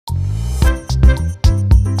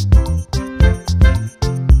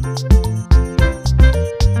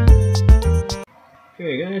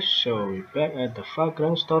So we're back at the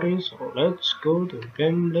Vagrant Story, so let's go to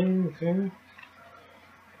gameplay, okay?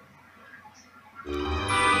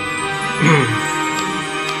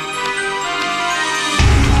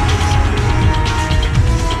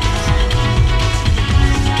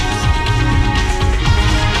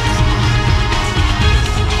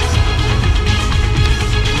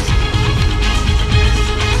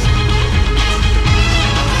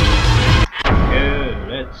 Okay,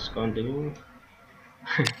 let's continue.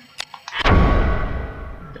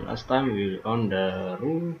 The last time we were on the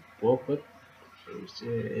roof pocket. This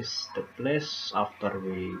is the place after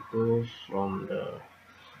we go from the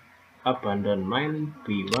abandoned mine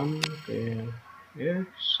B1. Okay, yes,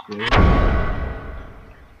 good.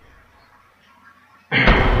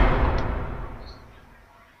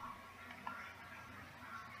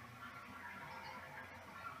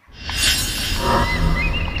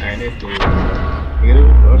 I need to heal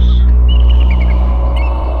first.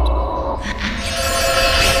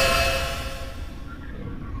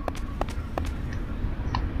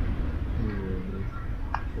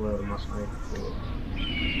 Where must I go?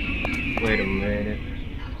 Wait a minute.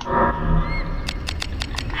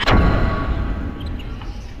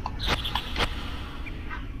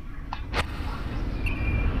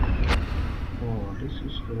 Oh, this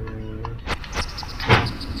is the...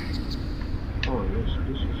 Oh yes,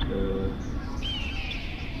 this is the...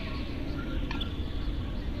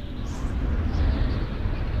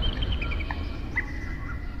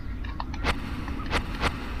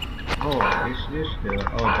 Oh, is the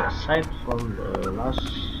other side from the last...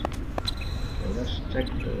 let's check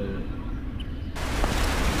the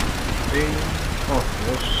thing. Oh,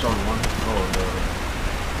 there's someone. Oh, the...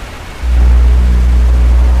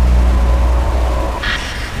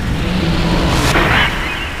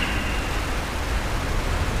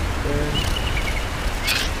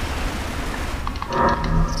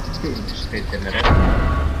 State generator.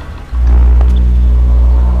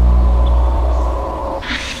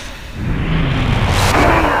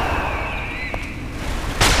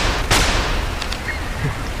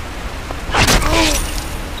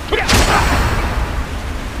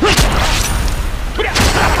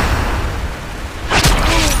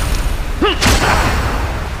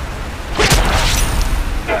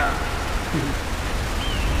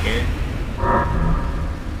 Okay.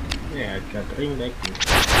 Yeah, gathering like this.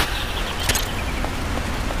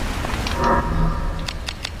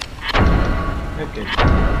 Okay,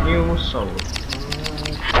 new soul.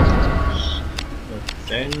 The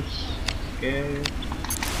dance. Okay.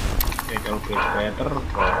 It will be better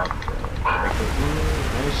for recruitment.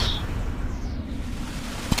 Nice.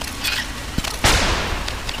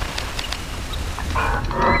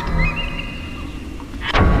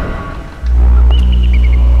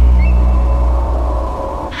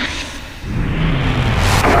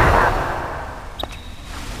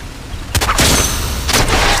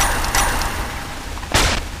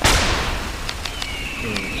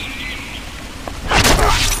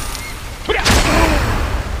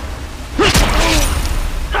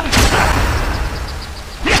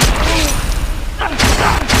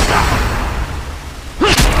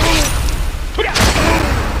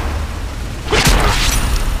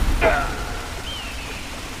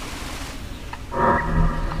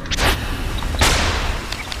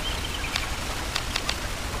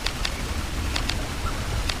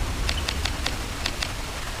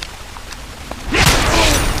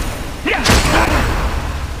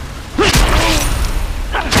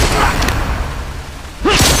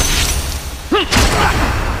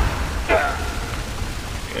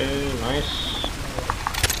 Nice.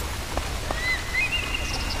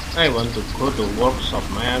 I want to go to workshop,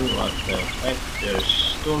 man. What the heck?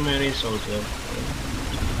 There's too many soldiers.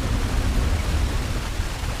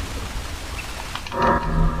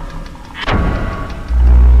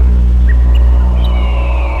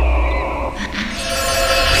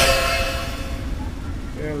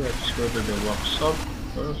 Okay, let's go to the workshop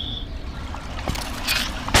first.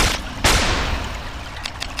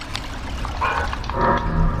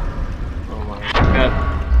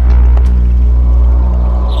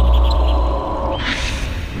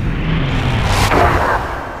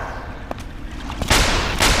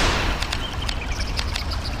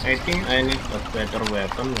 I think I need a better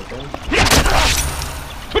weapon, okay?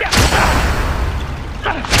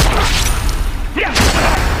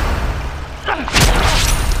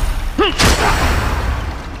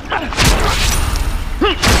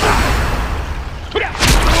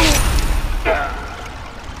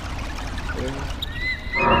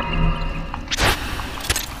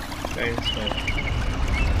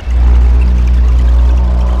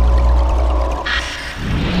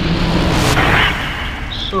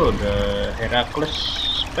 So the Heracles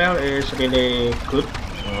spell is really good.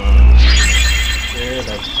 Okay,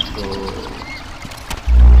 let's go.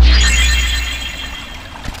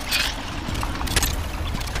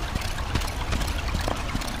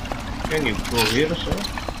 Can you go here, sir?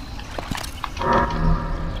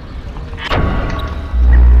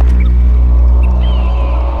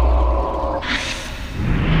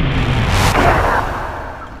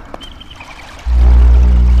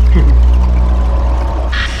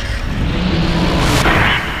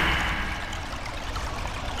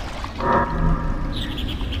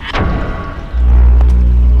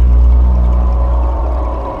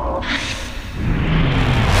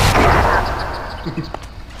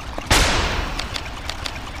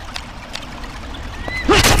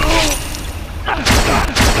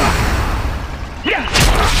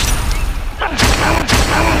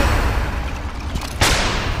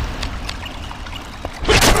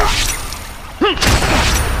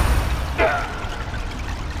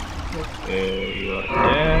 Okay, you are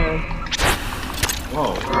dead.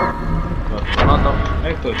 Wow, got a lot of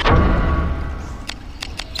echoes.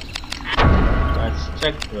 Let's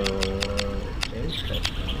check the change step.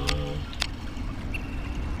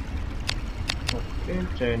 Okay,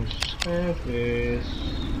 change step is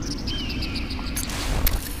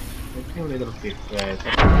looking a little bit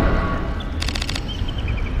better.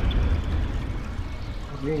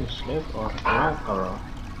 Being slave or knuckle.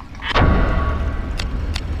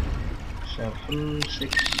 7,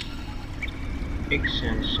 6, X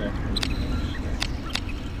and 7.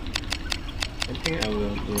 I think I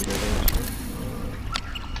will do the rest.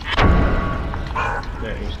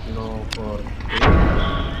 There is no for this.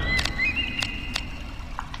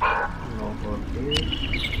 No for this.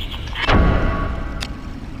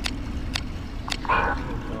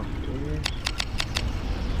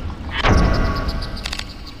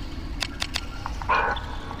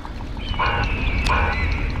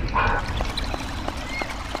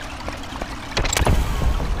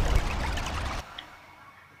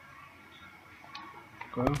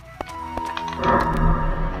 Okay.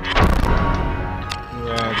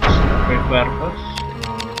 Let's prepare first.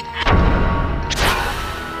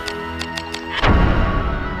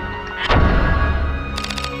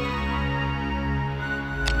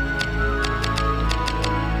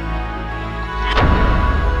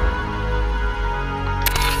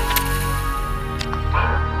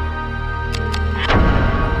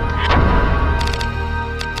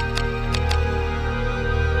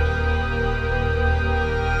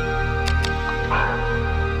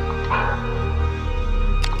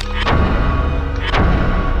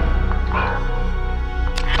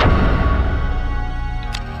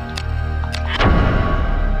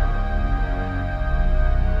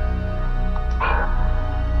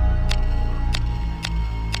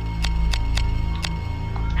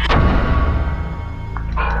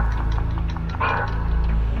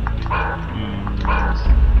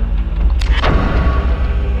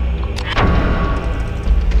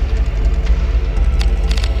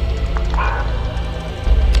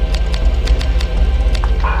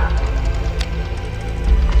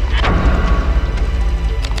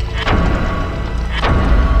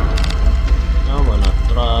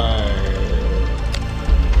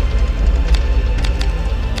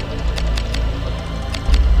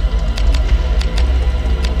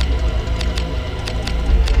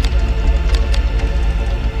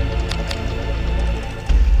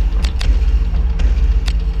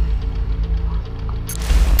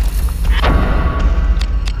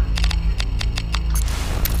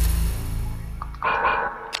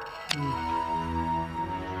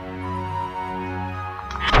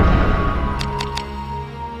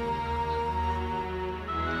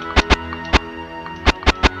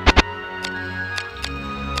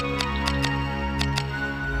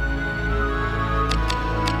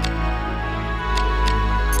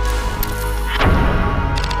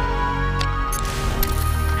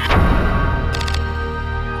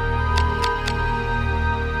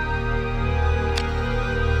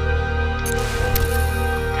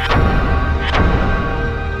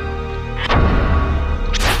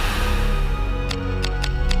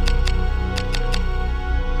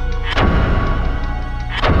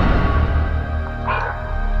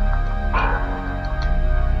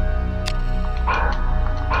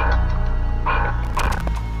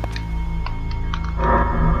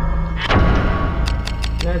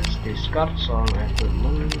 Discard some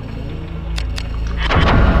equipment.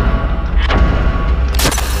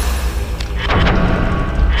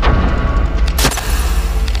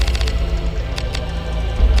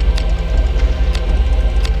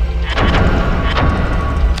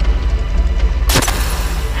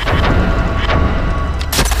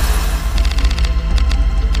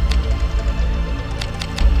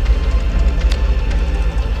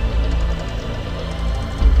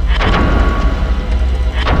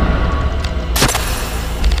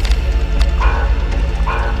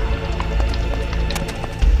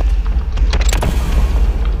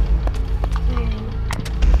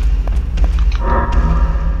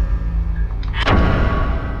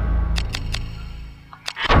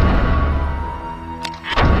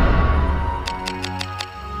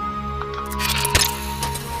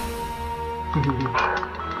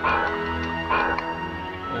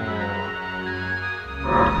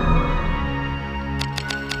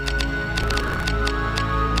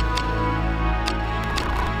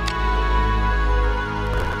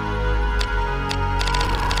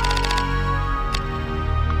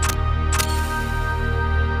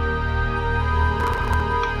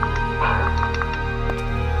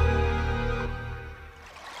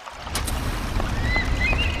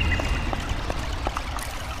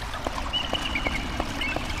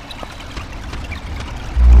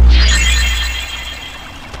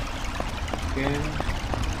 Okay,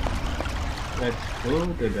 let's go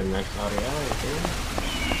to the next area. Okay,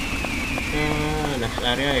 next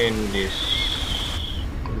area in this.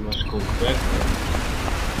 We must go back.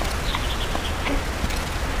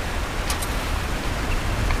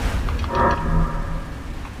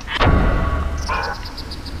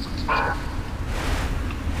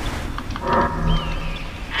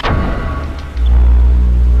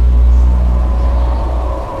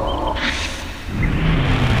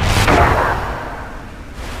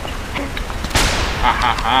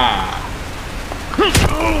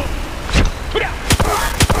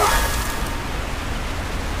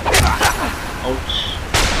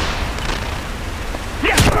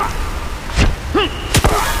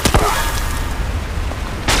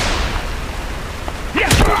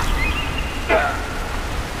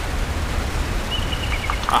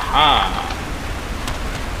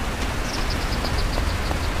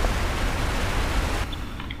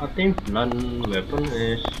 I think blunt weapon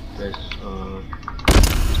is best.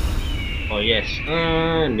 Oh yes,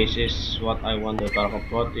 this is what I want to talk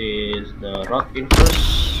about. Is the rod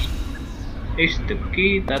inverse is the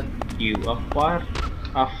key that you acquire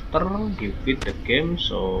after you beat the game.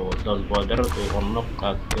 So don't bother to unlock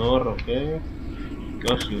that door, okay?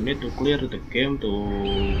 Because you need to clear the game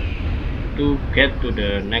to get to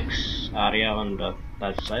the next area on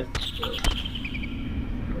that side. So,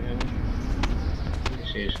 okay.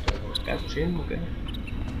 This is the cutscene, okay.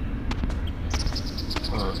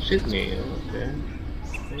 Sydney, okay.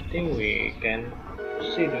 I think we can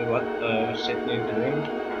see what Sydney doing,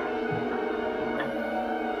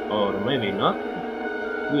 or maybe not.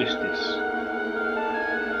 Who is this?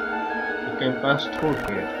 You can pass through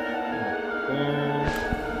here. Okay.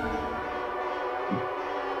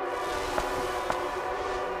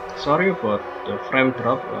 Sorry about the frame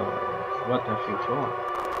drop. What have you found?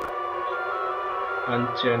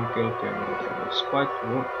 Ancient Guildenstern. It's quite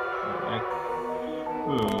good. Like,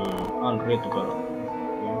 unreadable.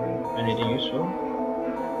 Anything useful?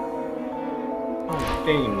 I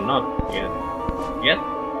think not yet. Yet?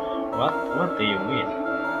 What do you mean?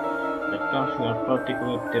 The carving are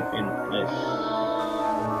particularly deep in place.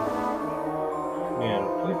 They are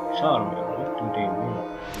quite charming. What do they mean?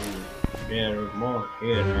 There are more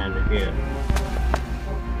here and here.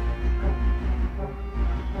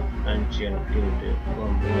 Ancient Guild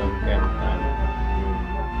from long time.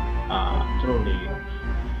 Truly,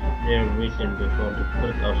 they're written before the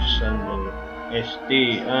birth of Samuel SD.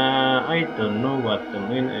 I don't know what the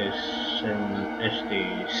mean is. SD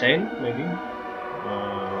Saint maybe.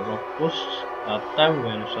 Locus, a time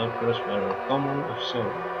when soldiers were common of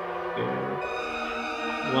soul.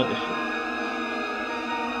 What is it?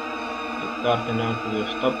 The cardinal will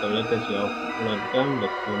stop the legacy of Bloodgum, the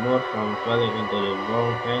tumor from falling into the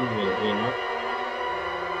wrong hand, will he not?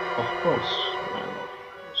 Of course,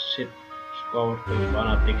 Sid powerful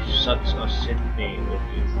fanatics such as Sydney would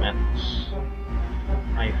be madness.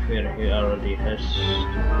 I fear he already has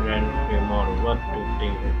the Grand Grimoire. What to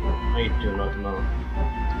think? I do not know.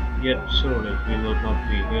 Yet surely he will not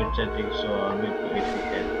be here chatting, so I need to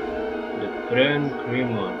investigate. The Grand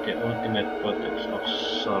Grimoire, the ultimate codex of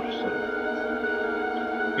sorcery.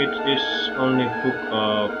 It is only book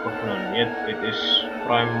of covenant, yet it is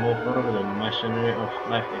prime mover, the machinery of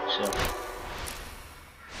life itself.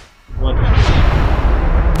 What is this?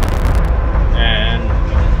 And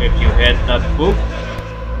if you had that book,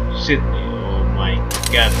 Sydney, oh my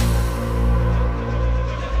god,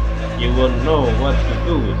 you won't know what to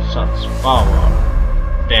do with such power.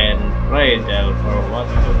 Then pray tell for what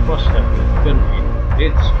purpose have you been in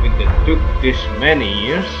it with the Duke this many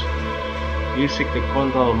years? You seek to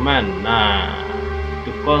control man,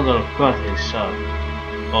 to control God himself.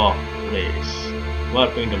 Oh please,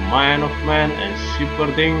 warping the mind of man and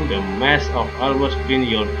shepherding the mass of almost been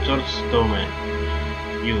your church domain.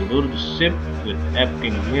 You lure the ship with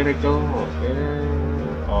empty miracle, okay?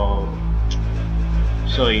 Oh,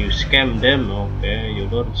 so you scam them, okay? You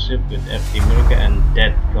lure the ship with empty miracle and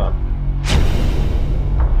dead God.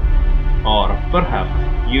 Or perhaps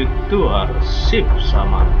you too are a ship,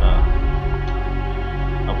 Samantha.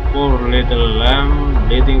 A poor little lamb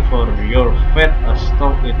bleeding for your fat, a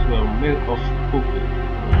stock into a milk of cookie.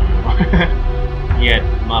 Yet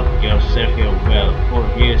mark your Savior well, for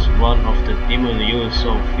he is one of the demons you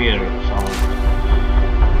so fear.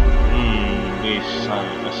 This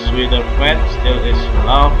a sweeter fat still is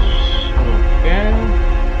love. Okay.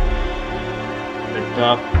 The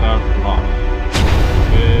dark love.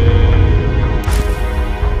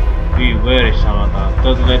 Be wary, Samantha.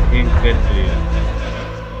 Don't let him get to you.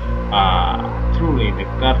 Truly the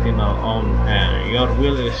cardinal own hand. Your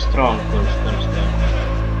will is strong, Guildenstern.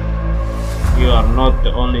 You are not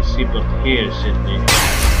the only seabird here, Sydney.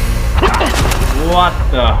 What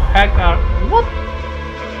the heck are... What?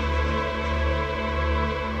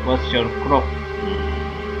 What's your crop?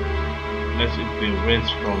 Let it be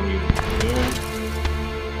rinsed from you.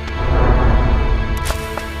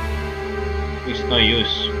 It's no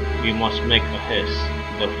use. We must make a haste.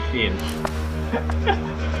 The fiend.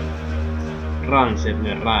 Run,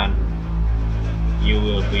 Sydney, run. You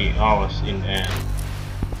will be ours in the end.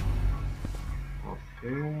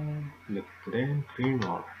 Okay, the Grand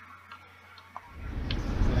Grimoire.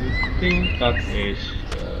 I think that is...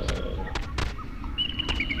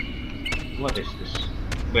 what is this?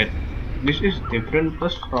 Wait, this is different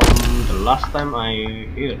plus from the last time I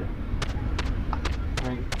hear.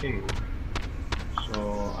 I think.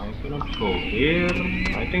 So I cannot go here.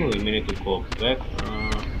 I think we need to go back.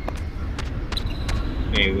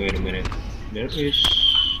 Hey, wait a minute. There is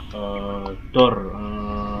a door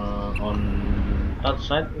on that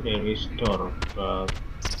side. There is door, but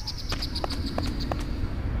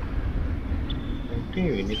I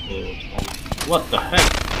think we need to. What the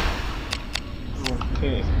heck?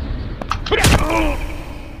 Okay.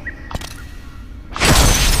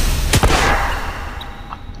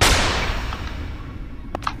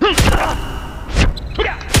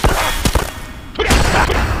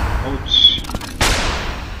 Ouch.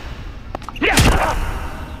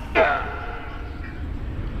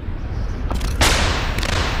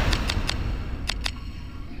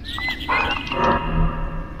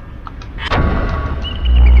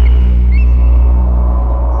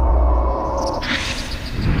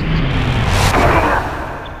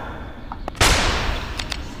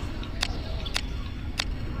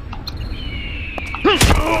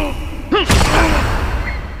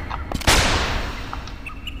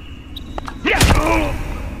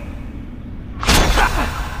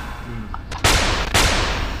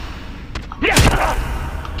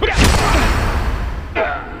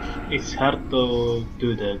 It's hard to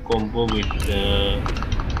do the combo with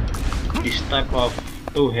this type of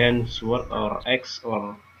two-hand sword or axe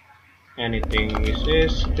or anything. This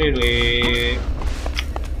is really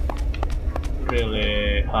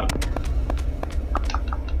hard.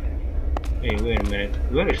 Hey, wait a minute.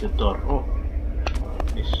 Where is the door? Oh,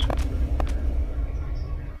 this.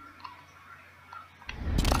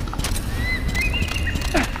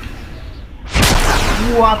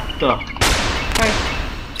 What the heck?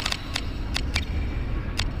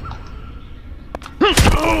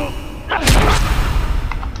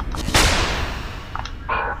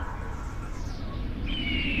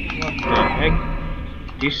 What the heck?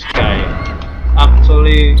 This guy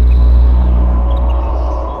actually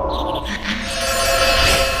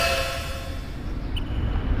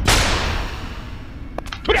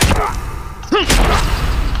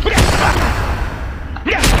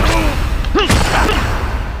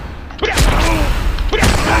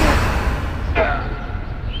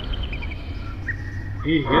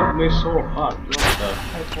he hit me so hard. What the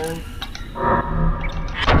heck, man?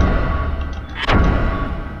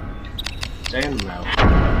 Chainmail.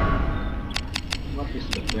 What is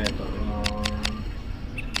the better?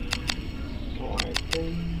 Oh, I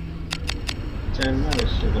think chainmail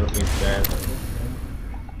is a little bit better.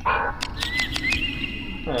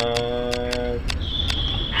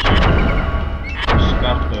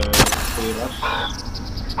 Discard the virus.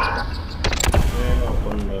 Okay,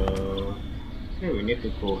 open the. Okay, we need to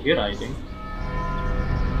go here, I think.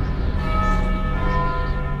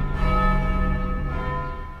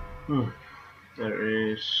 There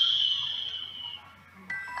is.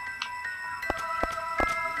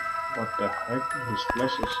 What the heck? This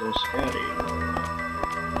place is so scary.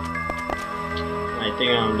 I think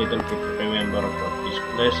I'm a little bit remember what this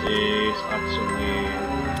place is actually.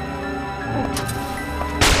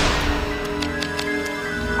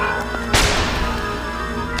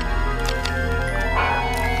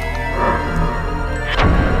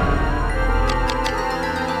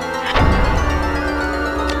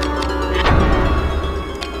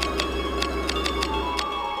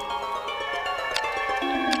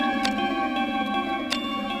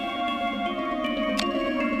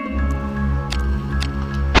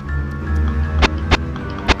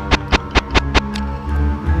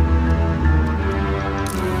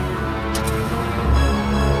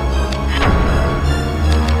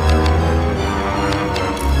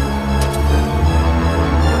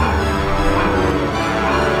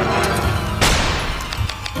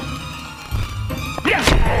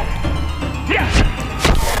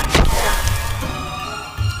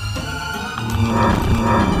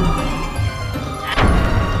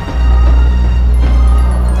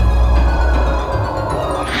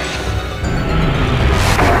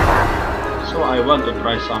 I want to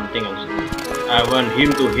try something else. I want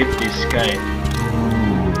him to hit this guy.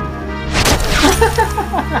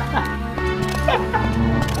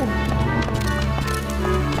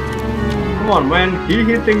 Come on, man, he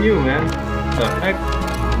hitting you, man. The heck?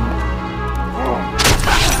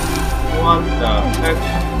 What the heck?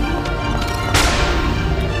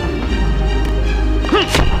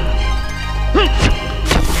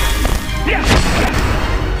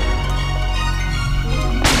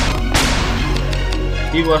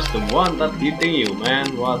 He was the one that hitting you,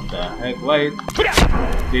 man. What the heck? Why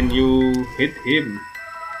didn't you hit him?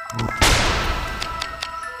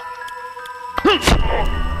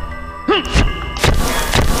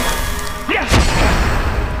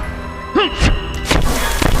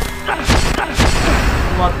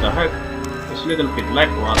 What the heck? It's a little bit lag.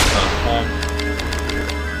 What the heck?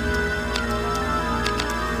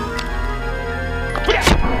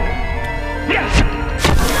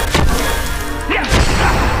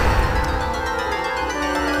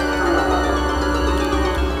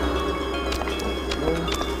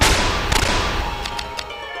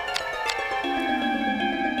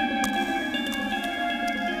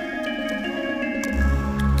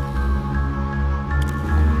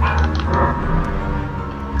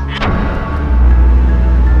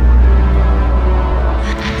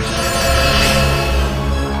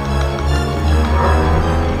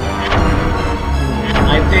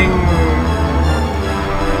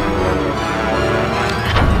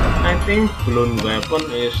 I think balloon weapon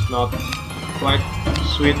is not quite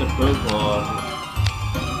suitable for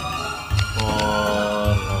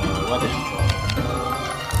what is it called?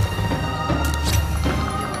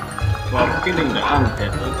 For killing the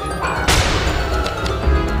undead. Okay.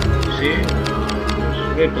 See, it's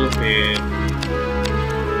a little bit.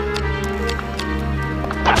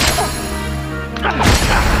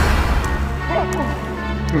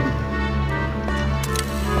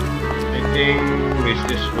 I think this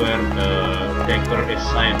is where the dagger is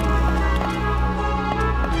signed.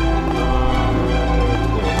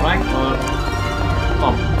 Go right or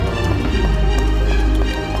top?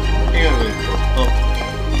 I think I will go top.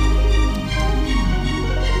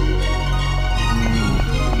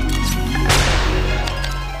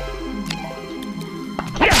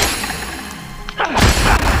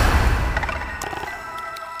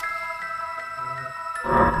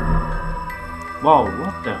 Wow,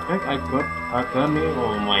 what the heck? I got Agane.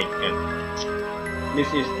 Oh my god! This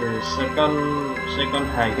is the second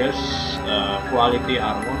highest quality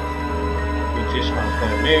armor, which is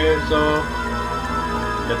Agane. So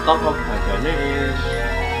the top of Agane is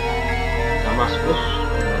Damascus,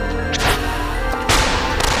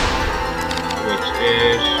 which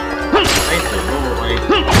is I don't know.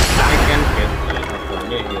 I can get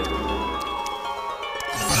Agane here.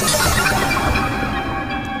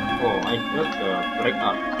 Oh, I got the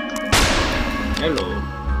breakout. Hello.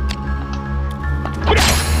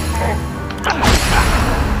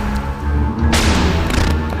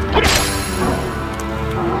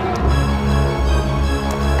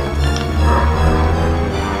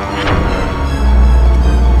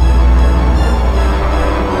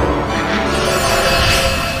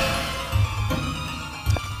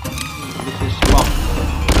 This is locked.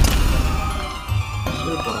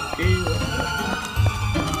 Super key.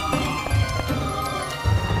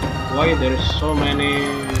 Why there is so many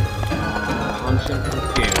ancient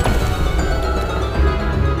here?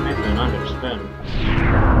 I don't understand.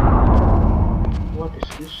 What is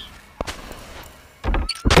this?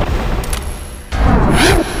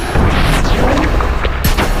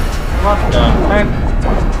 What the heck?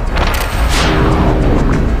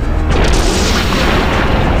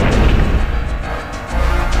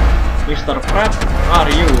 Mr. Pratt, are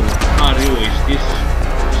you? Is this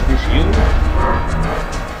you?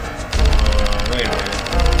 Wait a minute.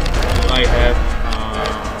 Do I have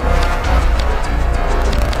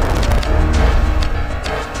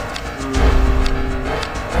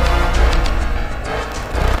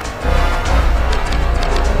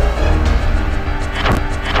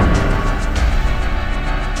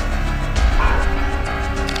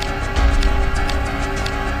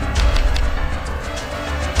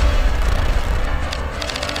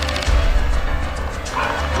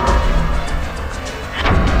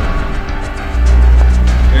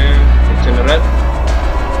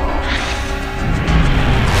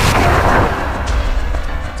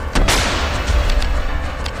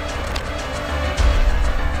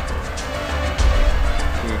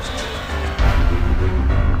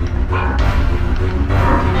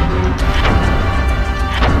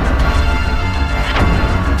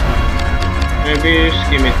maybe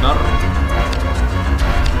skimitar?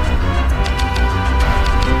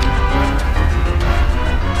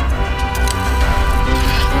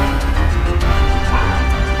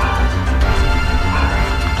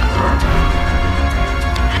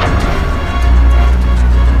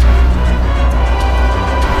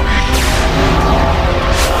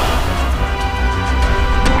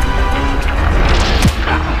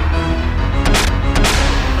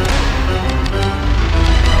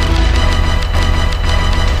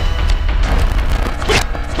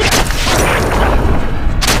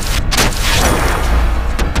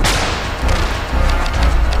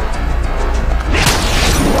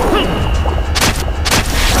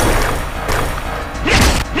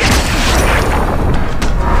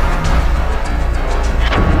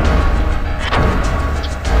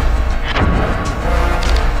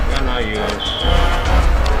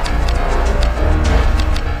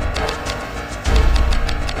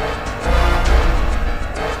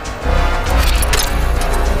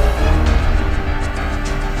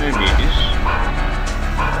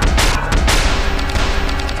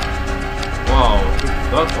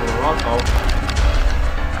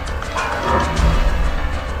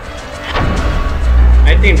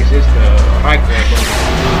 this is the right weapon.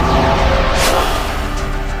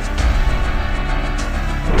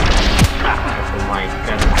 Oh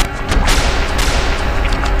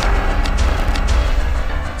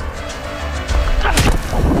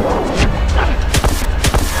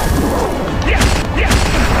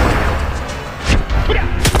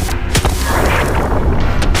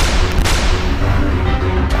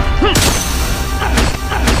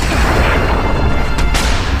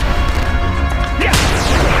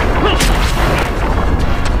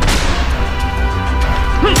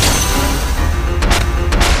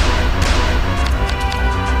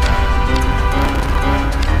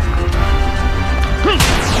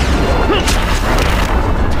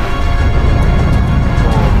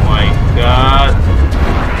my god.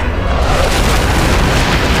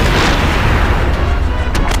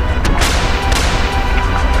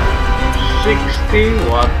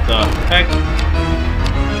 What the heck?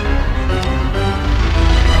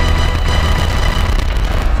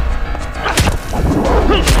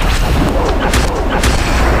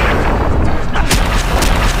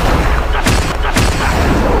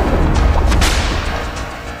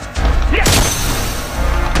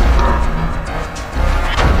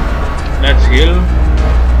 Let's heal.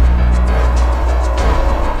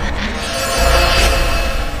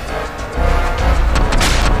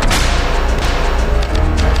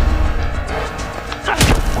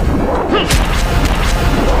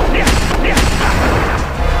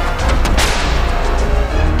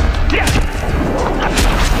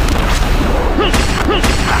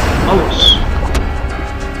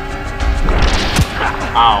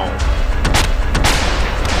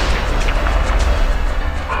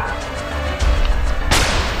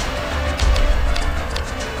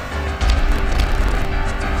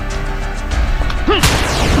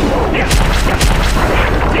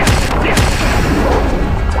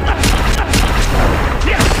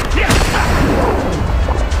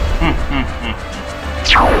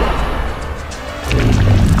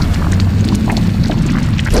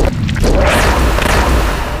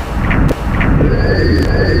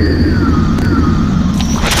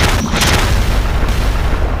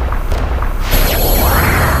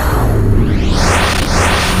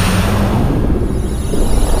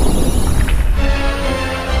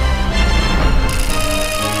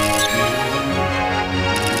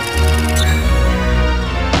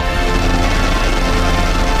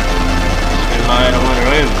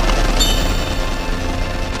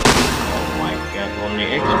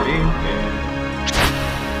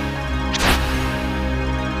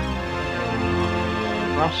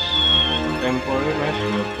 Temporary rest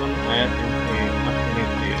weapon add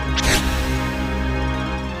affinity.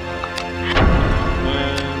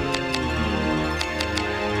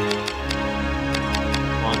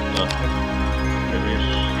 What the heck? There is.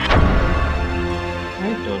 I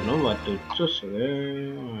don't know what to choose. I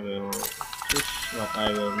will choose what I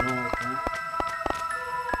will know.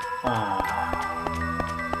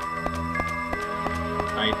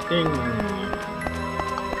 I think.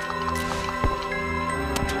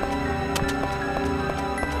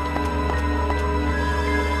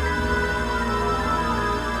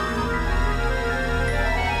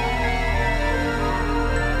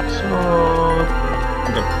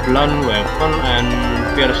 The blunt weapon and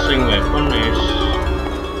piercing weapon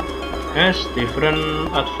has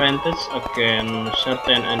different advantage against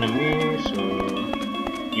certain enemies, so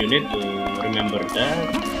you need to remember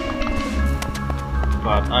that.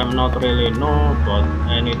 But I'm not really know about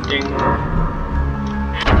anything.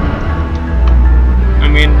 I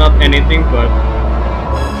mean, not anything, but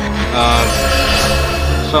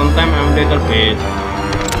sometimes I'm a little bit.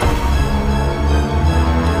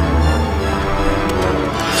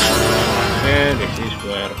 This is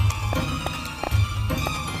where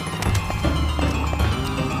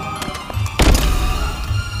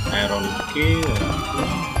iron key.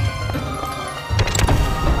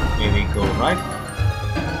 Here we go, right?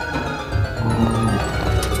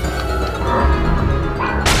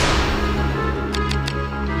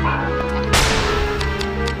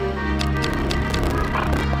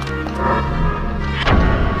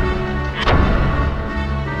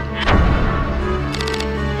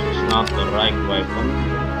 Not the right weapon.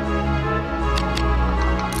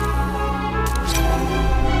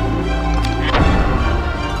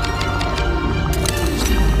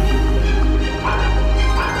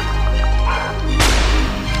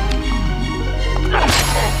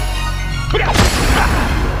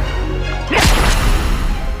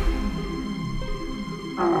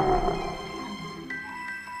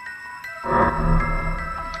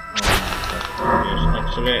 Yes,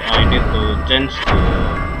 actually I need to change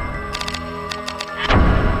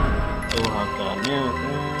to harganya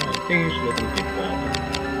think it's a little bit better.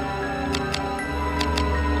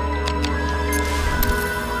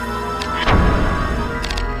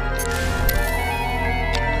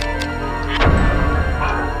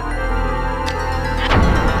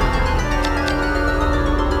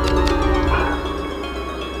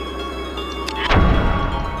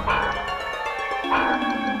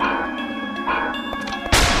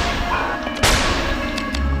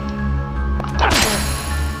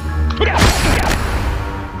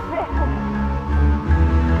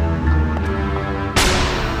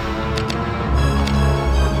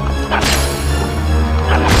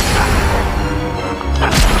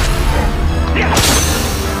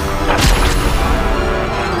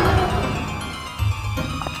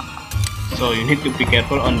 So you need to be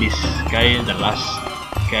careful on this guy, the last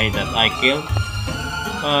guy that I killed.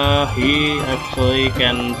 He actually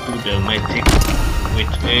can do the magic, which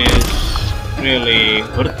is really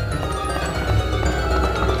hurt.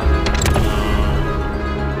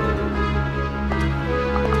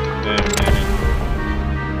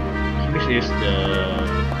 This is the.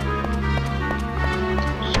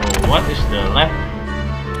 So what is the left?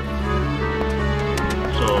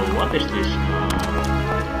 So what is this?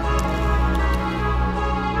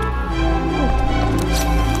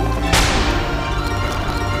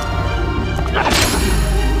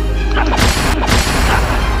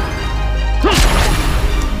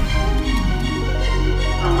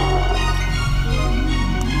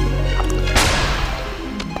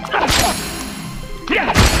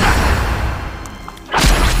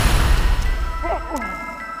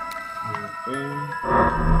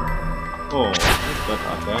 Oh, but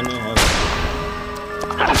apanya harus.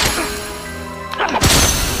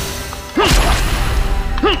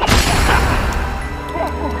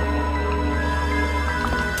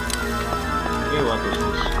 Okay, what is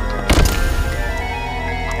this?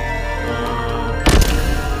 The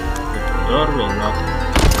door will not.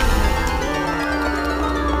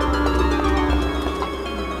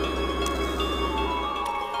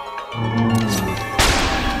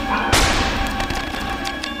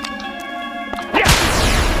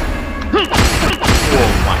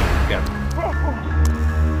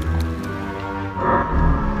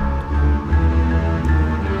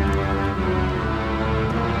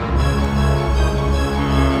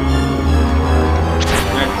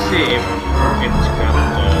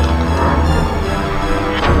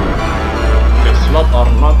 Or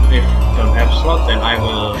not. If don't have slot, then I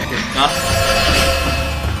will discard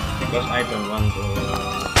because I don't want to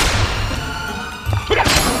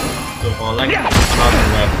collect another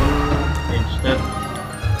weapon instead.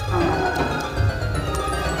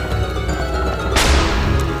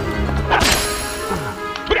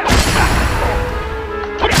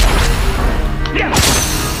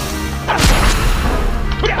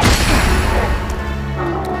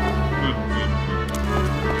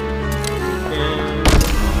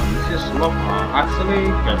 Actually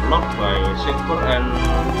got locked by silver and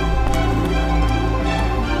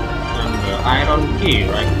the iron key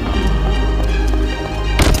right now.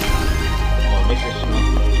 Oh, this is not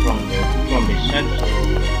from this side, so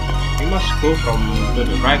we must go from to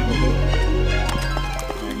the right.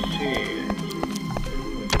 I see.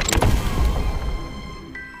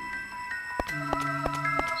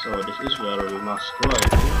 So this is where we must go, I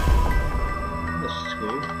think. Let's go.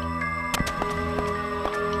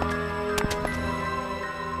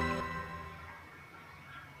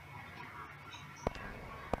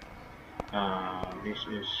 This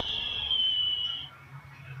is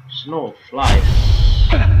snow flies.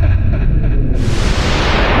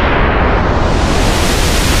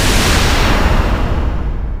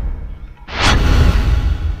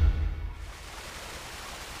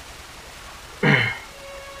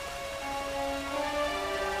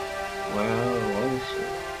 Well, what is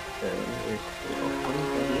it? There is the open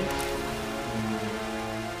place.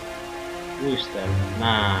 Who is that?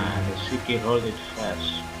 Nah, the sticky hold it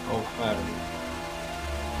fast. Oh, far.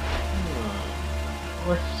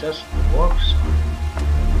 What's just works?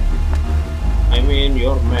 I mean,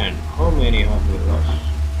 your man. How many have we lost?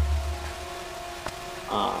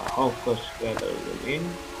 How close together you mean?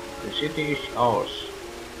 The city is ours.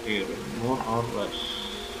 Here, more or less.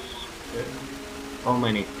 How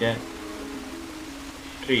many dead?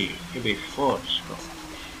 3, maybe 4. So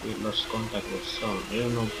we lost contact with some. You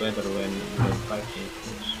know better when the fighting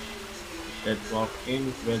goes. That walked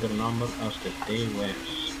in greater number as the day went.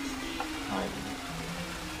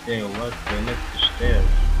 They walked beneath the stairs.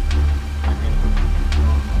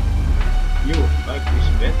 You like this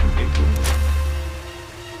bed, people?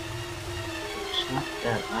 It's not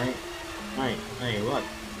that. I what?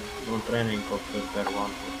 No training of prepare one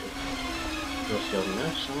for the Cross your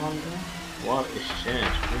nerves, Samantha? What is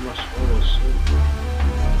changed? We must always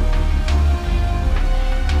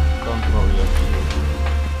control your feelings.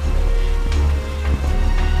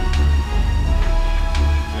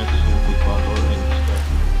 Let's see the control instead.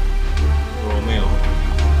 Romeo.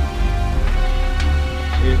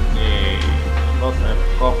 Sydney. Not a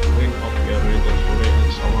cockwind of your little fury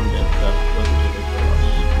and someone that got good to the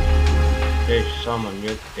cross. They summon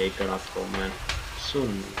yet they cannot command.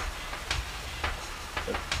 Soon.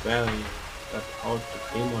 The valley that out the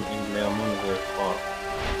demon in Lea Monde will fall.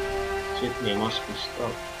 Sydney must be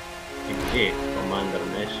stopped. Indeed, Commander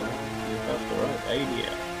Nessa, you have the right idea.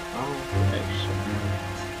 Now to action.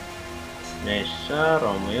 Nessa,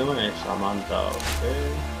 Romeo, and Samantha, okay?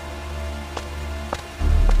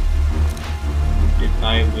 Did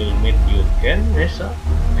I will meet you again, Nessa?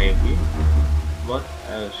 Maybe. What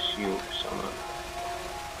else you, Samantha?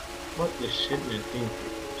 What is Sydney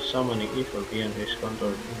thinking? Summoning evil beyond his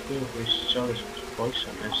control to fill his chalice with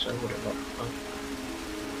poison and sever it up.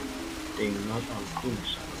 Think not on good,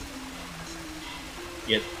 Samantha.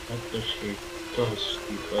 Yet what does he does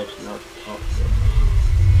device not offer?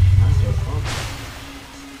 Neither offer.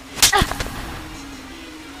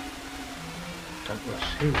 That was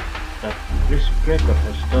him. That Riskbreaker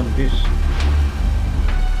has done this.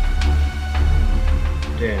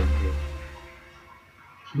 Damn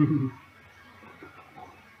him.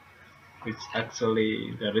 It's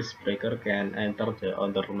actually the Riskbreaker can enter the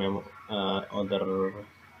other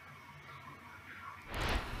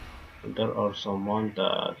or someone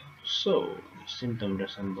that so symptom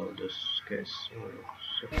resemble this case.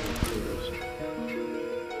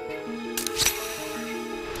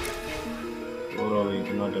 Borrowing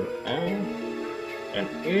another and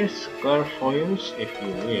is clairvoyance if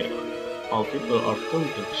you will. All people are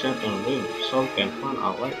tuned to certain rim, some can find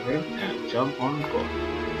a white rim and jump on board.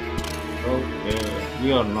 Okay,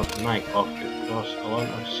 we are not knight of the cross one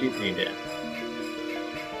of Sydney then.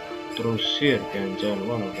 True Sir can join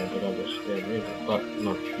one of the brothers there, but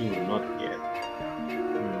not you, not yet.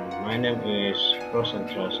 My name is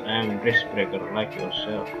Rosentras. I am Riskbreaker like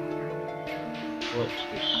yourself. What's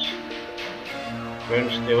this? When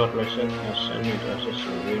Stewart Lesson has sent me to assist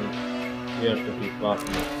you, we are to be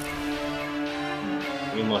partners.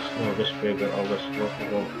 You must know Riskbreaker always works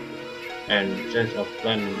alone, and sense of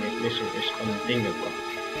plan mission is unthinkable.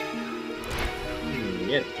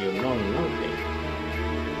 Yet you know nothing.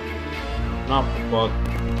 Not about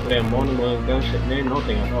Lea Monde and Sydney,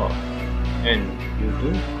 nothing at all. And you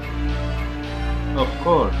do? Of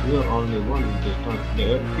course, you are only one who does not.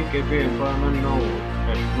 The PKP environment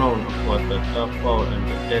has known about the top power and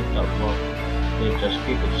the dead top power. They just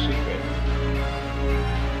keep it secret.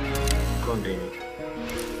 Continue.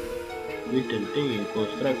 We didn't think you go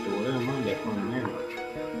straight to Lea Monde from Manor.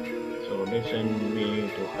 So they sent me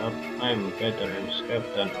to help. I'm better in escape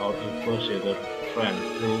than our inquisitor friend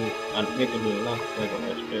who admittedly lacked better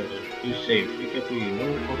experience. You say PKP you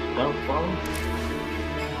know of dark power?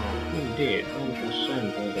 Indeed, I'm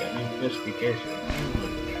concerned with the investigation.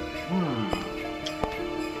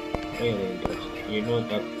 Really interesting. You know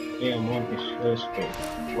that Lea Monde is very strange.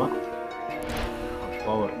 What? A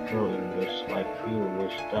power growing just like you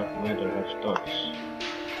with dark matter has thoughts.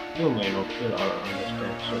 You may not feel or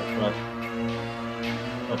understand so,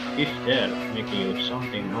 but is there making you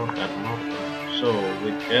something more than mortal? So,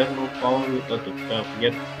 with there no power without the dark,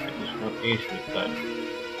 yet it is not easily done.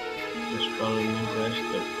 The spelling rest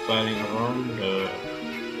the filing around the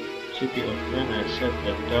city of men has set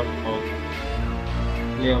the dark out.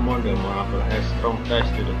 Lea Monde, moreover, has strong ties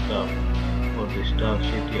to the dark. For this dark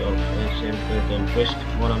city of ancient Britain priest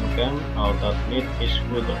modern camp, all that need is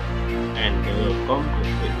further, and they will come to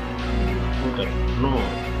it. Further, no.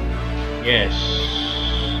 Yes.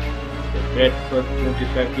 The great bird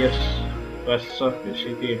 25 years past struck the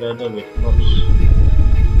city rather with corpse.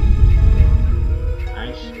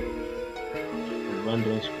 I see. The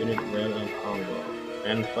wandering spirit well and humble,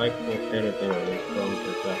 and fight for territory from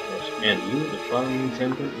the darkness, and you the following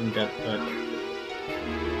champion in that battle.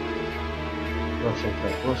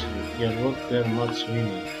 Your word bear much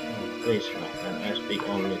meaning. Please, my friend, I speak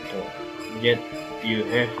only truth. Yet you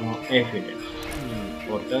have no evidence.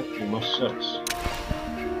 For that you must search.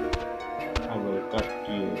 I will cut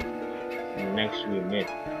you next we meet.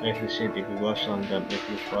 Every city was on them if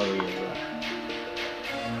you follow your life.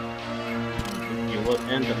 If you would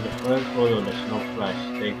enter the fire, follow the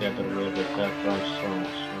snowflies. They gather where the dark runs strong.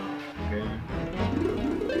 Okay.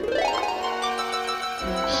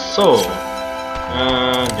 So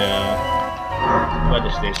what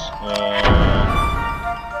is this?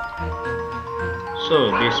 So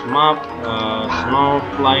this map,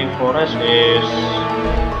 Snowfly Forest, is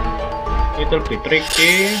a little bit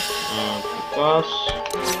tricky because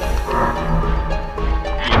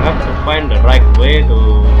you have to find the right way to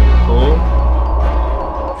go,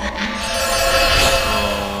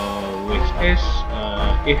 which is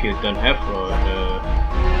if you don't have the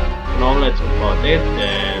knowledge about it,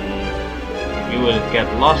 then you will get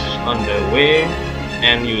lost on the way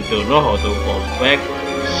and you don't know how to go back.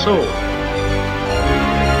 So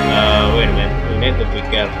wait a minute, you need to be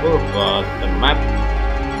careful about the map,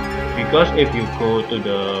 because if you go to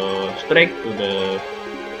the straight to the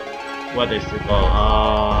what is it called,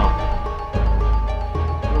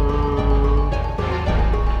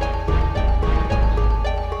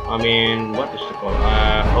 I mean, what is it called,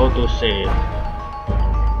 how to say it,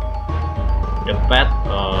 the path,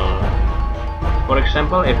 for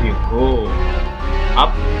example, if you go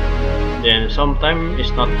up, then sometimes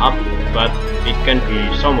it's not up, but it can be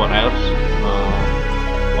somewhere else,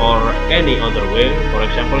 or any other way. For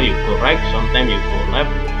example, you go right, sometimes you go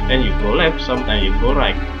left, then you go left, sometimes you go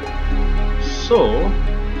right. So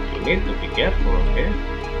you need to be careful, okay?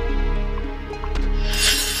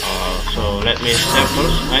 So let me save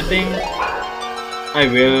first. I think I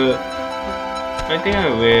will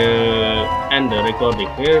end the recording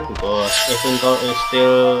here, because even though it's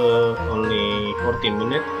still only 14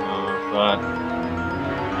 minutes, but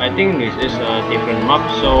I think this is a different map,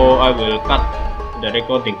 so I will cut the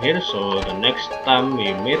recording here. So the next time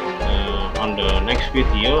we meet on the next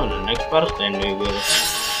video, on the next part, then we will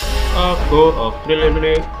go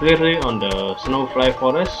clearly on the Snowfly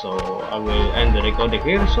Forest. So I will end the recording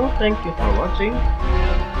here. So thank you for watching.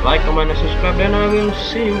 Like, comment, and subscribe, and I will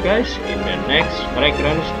see you guys in the next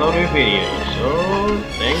Vagrant Story video. So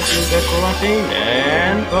thank you guys for watching,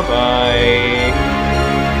 and bye bye.